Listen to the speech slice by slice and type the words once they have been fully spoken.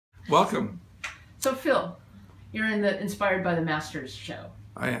Welcome. So Phil, you're in the Inspired by the Masters show.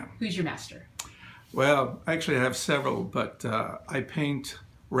 I am. Who's your master? Well, actually I have several, but I paint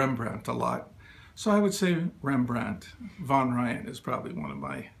Rembrandt a lot. So I would say Rembrandt. Von Ryan is probably one of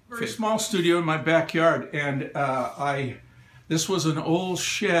my very small studio in my backyard, and this was an old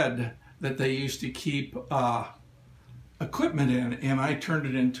shed that they used to keep equipment in, and I turned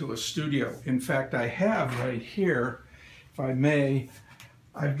it into a studio. In fact, I have right here, if I may,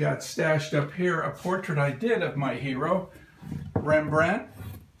 I've got stashed up here a portrait I did of my hero, Rembrandt.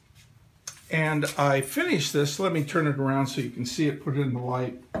 And I finished this. Let me turn it around so you can see it, put it in the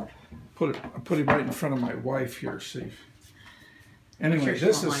light. I put it right in front of my wife here, see. Anyway,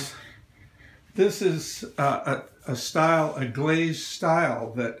 this is a style, a glazed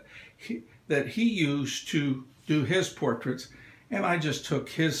style that he used to do his portraits, and I just took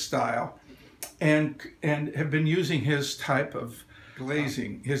his style and have been using his type of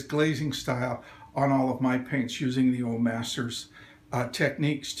glazing, his glazing style on all of my paints, using the old masters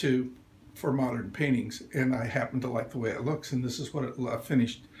techniques for modern paintings, and I happen to like the way it looks, and this is what a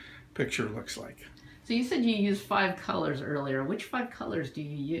finished picture looks like. So you said you used 5 colors earlier. Which 5 colors do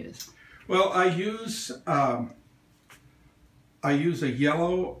you use? Well, I use a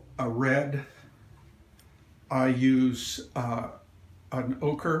yellow, a red, I use an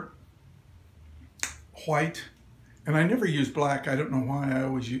ochre, white, and I never use black. I don't know why. I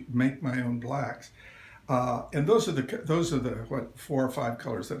always make my own blacks. And those are the what, 4 or 5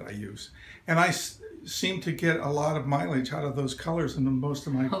 colors that I use, and I seem to get a lot of mileage out of those colors in most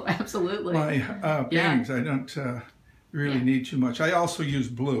of my absolutely my paintings. I don't really need too much. I also use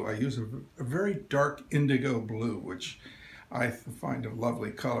blue. I use a very dark indigo blue, which I find a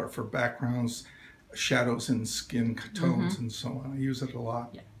lovely color for backgrounds, shadows, and skin tones, and so on. I use it a lot.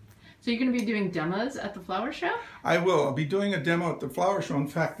 Yeah. So you're going to be doing demos at the flower show? I will. I'll be doing a demo at the flower show. In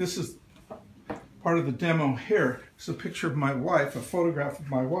fact, this is part of the demo here. It's a picture of my wife, a photograph of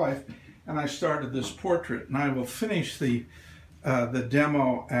my wife, and I started this portrait, and I will finish the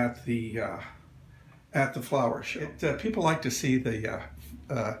demo at the flower show. People like to see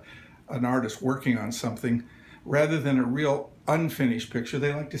an artist working on something rather than a real unfinished picture.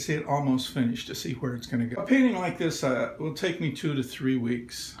 They like to see it almost finished to see where it's going to go. A painting like this will take me 2 to 3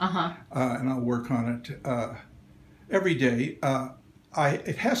 weeks, and I'll work on it every day.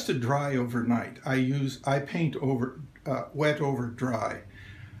 It has to dry overnight. I paint over wet over dry.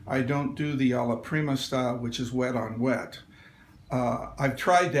 I don't do the alla prima style, which is wet on wet. I've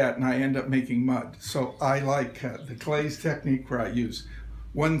tried that and I end up making mud. So I like the glaze technique, where I use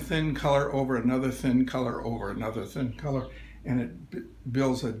one thin color over another thin color over another thin color, and it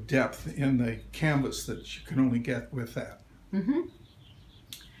builds a depth in the canvas that you can only get with that.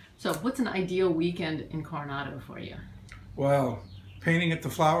 So what's an ideal weekend in Coronado for you? Well, painting at the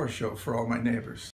flower show for all my neighbors.